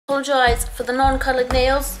Apologise for the non-coloured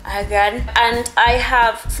nails again, and I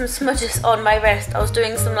have some smudges on my wrist. I was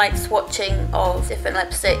doing some like swatching of different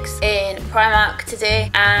lipsticks in Primark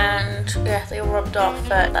today, and yeah, they all rubbed off,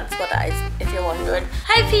 but that's what that is, if you're wondering.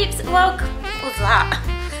 Hi peeps, welcome. What's that?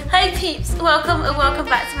 Hi peeps, welcome and welcome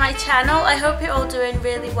back to my channel. I hope you're all doing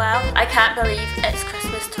really well. I can't believe it's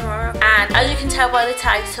Christmas tomorrow, and as you can tell by the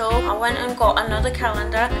title, I went and got another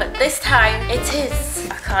calendar, but this time it is,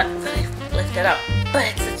 I can't really lift it up, but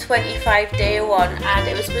it's a 25-day one, and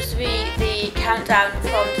it was supposed to be the countdown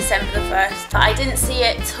from December the 1st, but I didn't see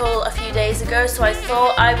it till a few days ago, so I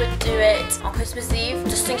thought I would do it on Christmas Eve,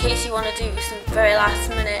 just in case you want to do some very last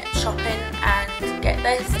minute shopping and get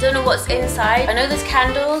this. I don't know what's inside. I know there's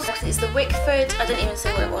candles. It's the Wickford, I didn't even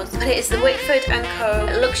say what it was, but it is the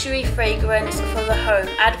Wickford&Co luxury fragrance for the home,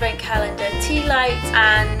 advent calendar, tea light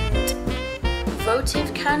and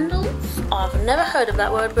votive candles. Oh, I've never heard of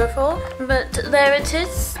that word before, but there it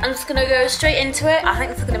is. I'm just gonna go straight into it. I think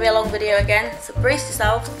this is gonna be a long video again, so brace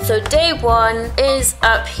yourself. So day one is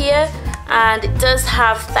up here, and it does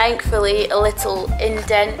have, thankfully, a little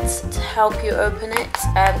indent to help you open it,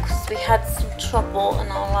 because we had some trouble in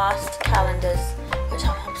our last calendars, which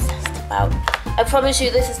I'm obsessed about. I promise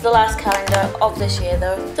you this is the last calendar of this year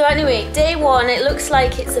though. So anyway, day one, it looks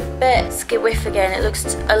like it's a bit skiwiff again. It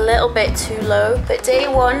looks a little bit too low. But day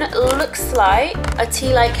one looks like a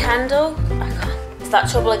tea light candle. I can't. It's that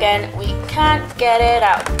trouble again. We can't get it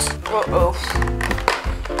out. Uh-oh.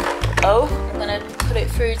 Oh, I'm gonna put it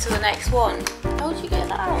through to the next one. How do you get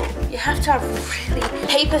that out? You have to have really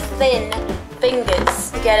paper thin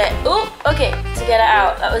fingers to get it. Oh, okay, to get it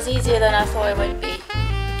out. That was easier than I thought it would be.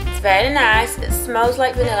 Very nice. It smells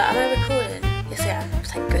like vanilla. Am I recording? Yes I am,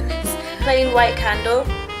 thank goodness. Plain white candle,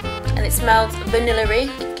 and it smells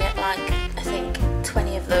vanilla-y. You get like, I think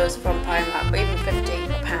 20 of those from Primark, or even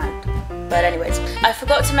 50 a pound. But anyways, I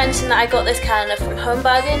forgot to mention that I got this calendar from Home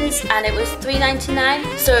Bargains, and it was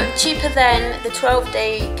 $3.99, so cheaper than the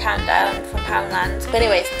 12-day countdown from Poundland. But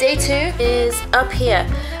anyways, day two is up here.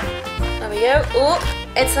 There we go. Oh,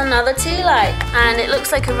 it's another tea light, and it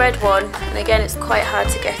looks like a red one, and again it's quite hard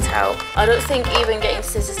to get out. I don't think even getting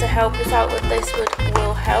scissors to help us out with this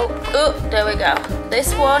will help. Oh, there we go.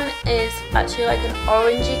 This one is actually like an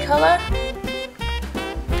orangey colour.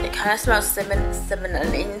 It kind of smells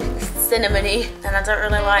cinnamony, and I don't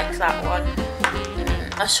really like that one.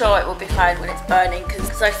 I'm sure it will be fine when it's burning,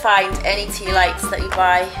 because I find any tea lights that you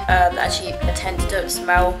buy actually tend to don't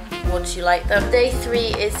smell once you light them. Day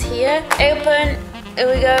three is here. Open. Here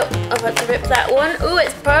we go. I'm about to rip that one. Ooh,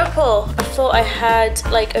 it's purple. I thought I had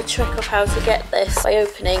like a trick of how to get this by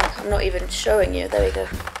opening. I'm not even showing you. There we go.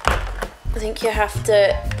 I think you have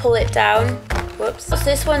to pull it down. Whoops. So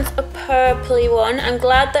this one's a purpley one. I'm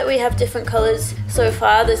glad that we have different colours so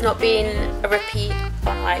far. There's not been a repeat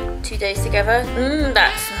on like 2 days together.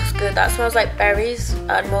 That smells good. That smells like berries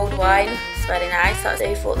and mulled wine. It's very nice.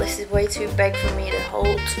 Day 4. This is way too big for me to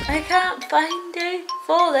hold. I can't find day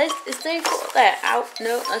 4. Is day 4 there? Out.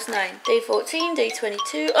 No, that's 9. Day 14, day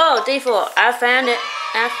 22. Oh, day 4. I found it.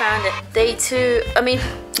 I found it. Day 2.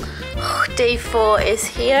 Day 4 is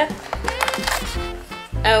here.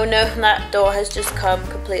 Oh no, that door has just come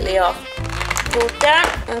completely off. Pull down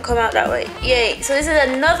and come out that way. Yay. So this is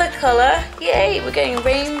another colour. Yay, we're getting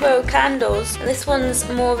rainbow candles. And this one's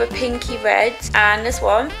more of a pinky red. And this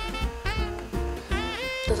one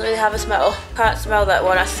doesn't really have a smell. Can't smell that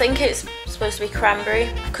one. I think it's supposed to be cranberry.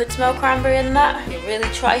 I could smell cranberry in that. You really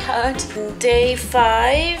try hard. And day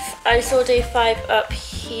 5. I saw day 5 up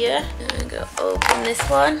here. I'm gonna go open this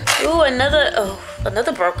one. Ooh,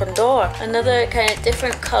 another broken door. Another kind of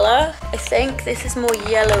different colour. I think this is more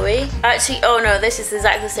yellowy. Actually, oh no, this is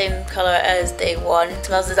exactly the same colour as day 1. It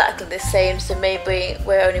smells exactly the same, so maybe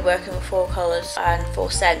we're only working with 4 colours and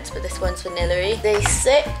 4 scents, but this one's vanilla-y. Day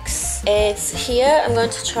 6 is here. I'm going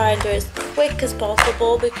to try and do it as quick as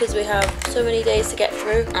possible because we have so many days to get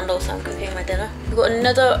through, and also I'm cooking my dinner. We've got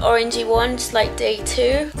another orangey one, just like day 2.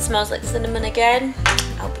 It smells like cinnamon again.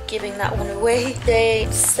 I'll be giving that one away. Day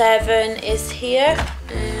 7 is here.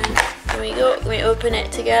 Here we go. Let me open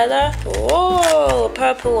it together. Oh, a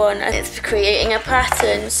purple one. It's creating a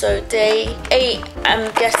pattern. So day 8,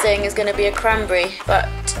 I'm guessing, is going to be a cranberry, but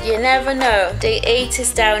you never know. Day 8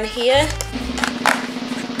 is down here.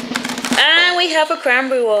 And we have a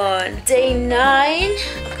cranberry one. Day 9.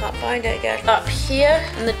 I can't find it again. Up here,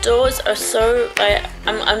 and the doors are so, I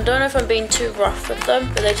don't know if I'm being too rough with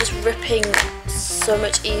them, but they're just ripping so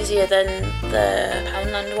much easier than the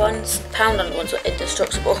Poundland ones. Poundland ones were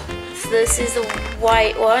indestructible. this is the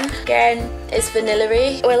white one. Again, it's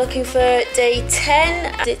vanilla-y. We're looking for day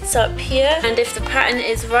 10. It's up here. And if the pattern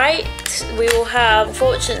is right, we will have,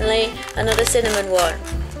 unfortunately, another cinnamon one.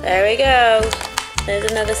 There we go.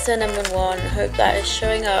 There's another cinnamon one. I hope that is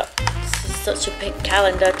showing up. This is such a big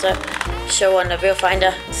calendar to show on the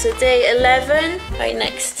viewfinder. So day 11, right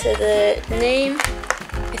next to the name.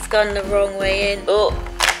 It's gone the wrong way in. Oh,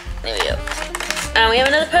 there we go. And we have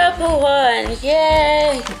another purple one.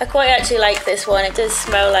 Yay! I quite actually like this one. It does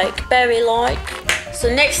smell like berry-like.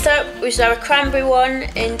 So next up, we should have a cranberry one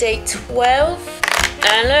in day 12.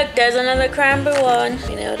 And look, there's another cranberry one.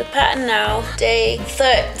 You know the pattern now. Day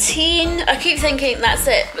 13. I keep thinking that's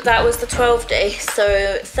it, but that was the 12th day.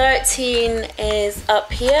 So 13 is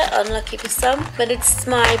up here, unlucky for some. But it's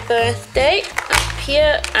my birthday up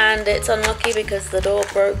here, and it's unlucky because the door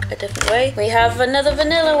broke a different way. We have another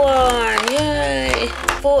vanilla one. Yay!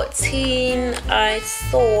 14 I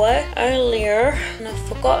saw earlier, and I've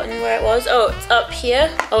forgotten where it was. Oh, it's up here.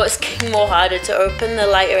 Oh, it's getting more harder to open the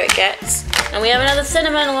lighter it gets. And we have another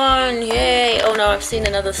cinnamon one, yay! Oh no, I've seen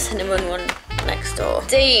another cinnamon one next door.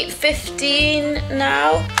 Day 15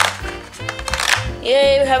 now.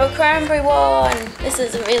 Yay, we have a cranberry one. This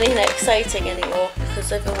isn't really exciting anymore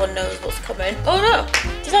because everyone knows what's coming. Oh no,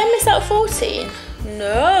 did I miss out 14?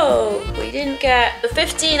 No, we didn't get, the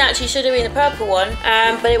 15 actually should have been the purple one,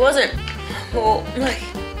 but it wasn't. Oh,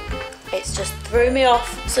 it's just threw me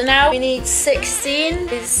off. So now we need 16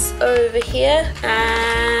 is over here,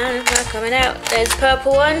 and we're coming out. There's a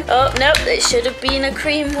purple one. Oh nope, it should have been a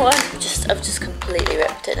cream one. I've just completely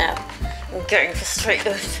ripped it now. I'm getting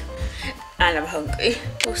frustrated and I'm hungry.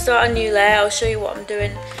 We'll start a new layer. I'll show you what I'm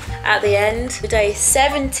doing at the end. Day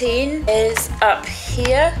 17 is up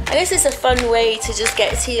here. I guess it's a fun way to just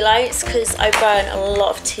get tea lights because I burn a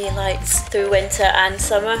lot of tea lights through winter and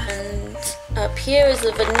summer. And up here is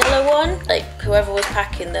the vanilla one. Like whoever was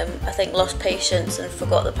packing them, I think lost patience and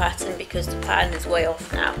forgot the pattern because the pattern is way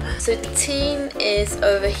off now. So the teen is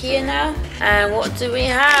over here now. And what do we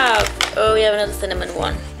have? Oh, we have another cinnamon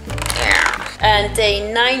one. And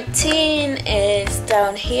day 19 is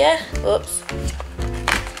down here. Whoops.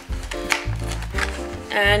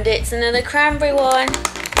 And it's another cranberry one.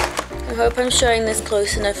 I hope I'm showing this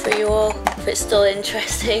close enough for you all, if it's still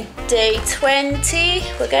interesting. Day 20,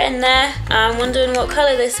 we're getting there. I'm wondering what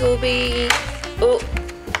colour this will be. Oh,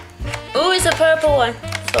 it's a purple one.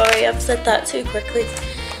 Sorry, I've said that too quickly.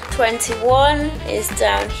 21 is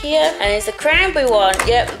down here, and it's a cranberry one.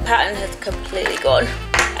 Yep, the pattern has completely gone.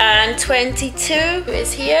 And 22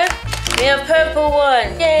 is here. We have a purple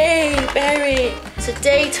one. Yay, berry. So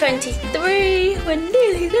day 23, we're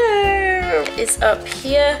nearly there. It's up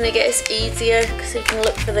here, and it gets easier because we can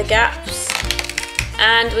look for the gaps.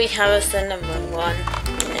 And we have a cinnamon one.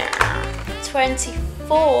 Yeah. 24.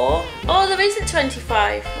 Oh, there isn't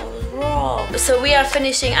 25. I was wrong. So we are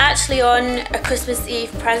finishing actually on a Christmas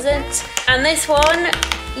Eve present. And this one,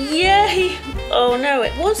 yay! Oh no,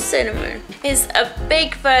 it was cinnamon. It's a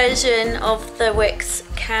big version of the Wicks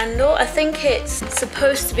candle. I think it's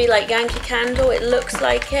supposed to be like Yankee Candle. It looks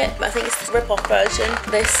like it, but I think it's the rip-off version.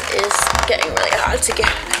 This is getting really hard to get.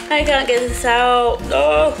 I can't get this out.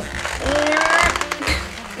 Oh.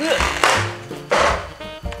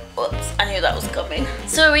 Whoops, I knew that was coming.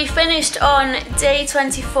 So we finished on day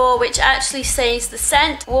 24, which actually says the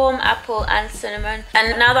scent, warm apple and cinnamon.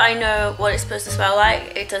 And now that I know what it's supposed to smell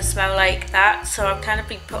like, it does smell like that. So I'm kind of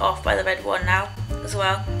being put off by the red one now as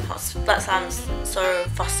well. That sounds so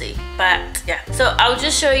fussy, but yeah. So I'll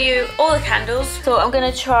just show you all the candles. So I'm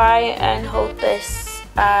gonna try and hold this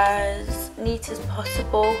as neat as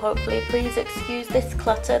possible, hopefully. Please excuse this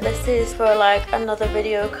clutter. This is for like another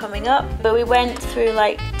video coming up, but we went through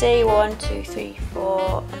like day 1, 2, 3,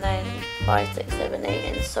 4 and then 5, 6, 7,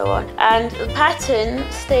 8 and so on, and the pattern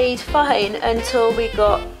stayed fine until we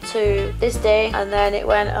got to this day, and then it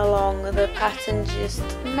went along. The pattern just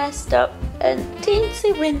messed up a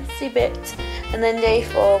teensy wincy bit, and then day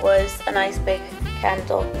 4 was a nice big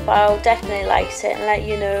candle. But I'll definitely light it and let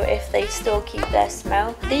you know if they still keep their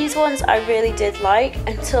smell. These ones I really did like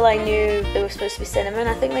until I knew they were supposed to be cinnamon.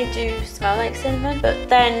 I think they do smell like cinnamon, but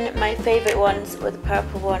then my favourite ones were the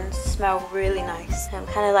purple ones. Smell really nice.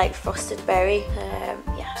 Kind of like frosted berry.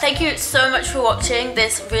 Yeah. Thank you so much for watching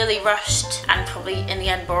this really rushed and probably in the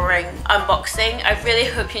end boring unboxing. I really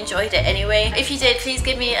hope you enjoyed it anyway. If you did, please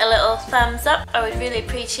give me a little thumbs up. I would really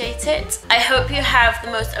appreciate it. I hope you have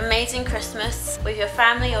the most amazing Christmas with your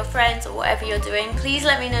family or friends or whatever you're doing. Please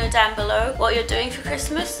let me know down below what you're doing for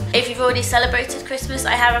Christmas. If you've already celebrated Christmas,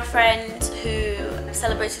 I have a friend who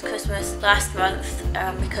celebrated Christmas last month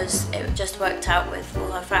because it just worked out with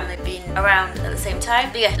all our family being around at the same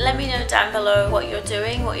time. But yeah, let me know down below what you're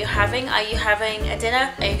doing, what you're having. Are you having a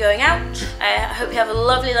dinner? Are you going out? I hope you have a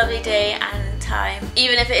lovely, lovely day and time,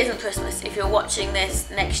 even if it isn't Christmas, if you're watching this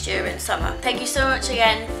next year in summer. Thank you so much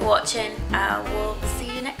again for watching. We'll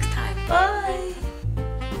see you next time. Bye!